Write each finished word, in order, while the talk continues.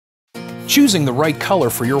Choosing the right color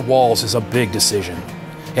for your walls is a big decision.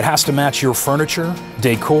 It has to match your furniture,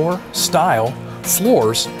 decor, style,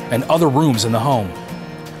 floors, and other rooms in the home.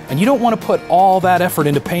 And you don't want to put all that effort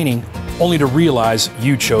into painting only to realize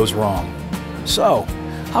you chose wrong. So,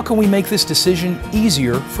 how can we make this decision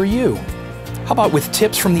easier for you? How about with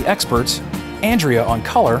tips from the experts, Andrea on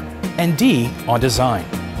color and Dee on design?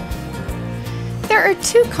 There are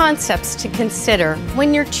two concepts to consider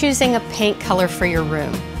when you're choosing a paint color for your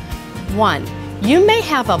room. One, you may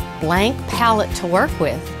have a blank palette to work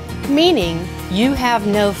with, meaning you have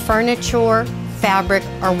no furniture, fabric,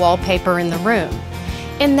 or wallpaper in the room.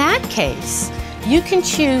 In that case, you can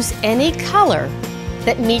choose any color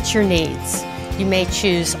that meets your needs. You may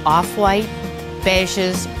choose off-white,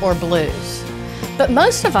 beiges, or blues. But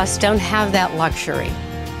most of us don't have that luxury.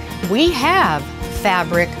 We have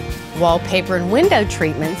fabric, wallpaper, and window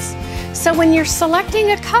treatments, so when you're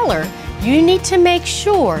selecting a color, you need to make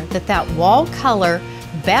sure that that wall color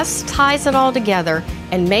best ties it all together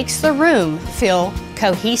and makes the room feel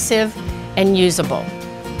cohesive and usable.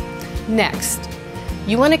 Next,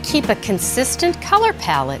 you want to keep a consistent color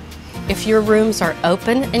palette if your rooms are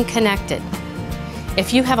open and connected.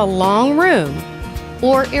 If you have a long room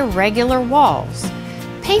or irregular walls,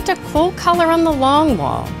 paint a cool color on the long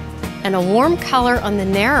wall and a warm color on the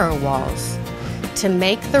narrow walls to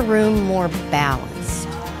make the room more balanced.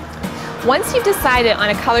 Once you've decided on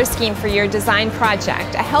a color scheme for your design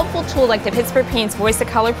project, a helpful tool like the Pittsburgh Paint's Voice of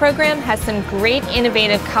Color program has some great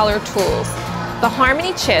innovative color tools. The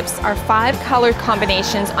Harmony chips are 5 color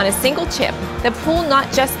combinations on a single chip that pull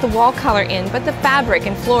not just the wall color in, but the fabric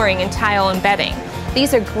and flooring and tile and bedding.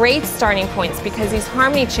 These are great starting points because these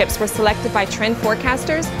Harmony chips were selected by trend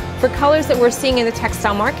forecasters for colors that we're seeing in the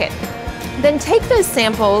textile market. Then take those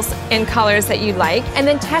samples in colors that you like and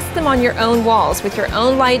then test them on your own walls with your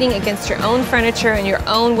own lighting against your own furniture and your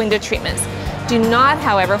own window treatments. Do not,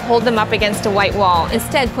 however, hold them up against a white wall.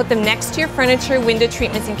 Instead, put them next to your furniture, window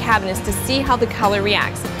treatments, and cabinets to see how the color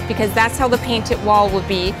reacts, because that's how the painted wall will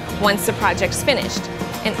be once the project's finished.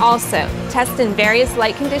 And also, test in various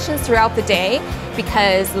light conditions throughout the day,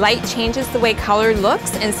 because light changes the way color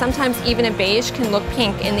looks, and sometimes even a beige can look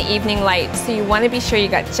pink in the evening light, so you want to be sure you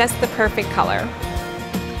got just the perfect color.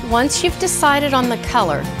 Once you've decided on the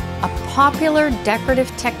color, a popular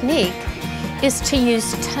decorative technique is to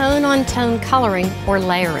use tone-on-tone coloring or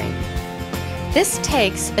layering. This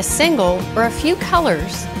takes a single or a few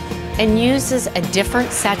colors and uses a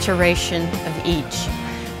different saturation of each.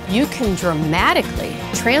 You can dramatically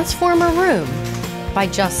transform a room by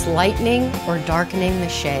just lightening or darkening the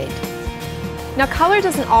shade. Now, color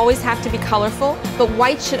doesn't always have to be colorful, but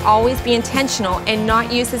white should always be intentional and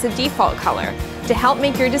not used as a default color. To help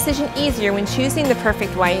make your decision easier when choosing the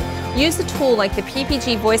perfect white, use a tool like the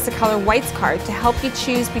PPG Voice of Color Whites card to help you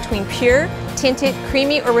choose between pure, tinted,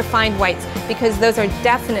 creamy, or refined whites, because those are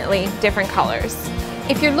definitely different colors.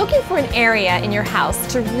 If you're looking for an area in your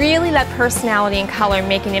house to really let personality and color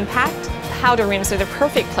make an impact, powder rooms are the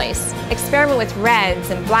perfect place. Experiment with reds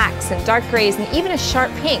and blacks and dark grays and even a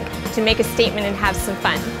sharp pink to make a statement and have some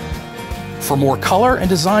fun. For more color and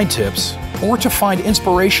design tips, or to find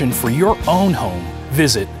inspiration for your own home,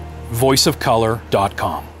 visit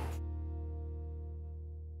voiceofcolor.com.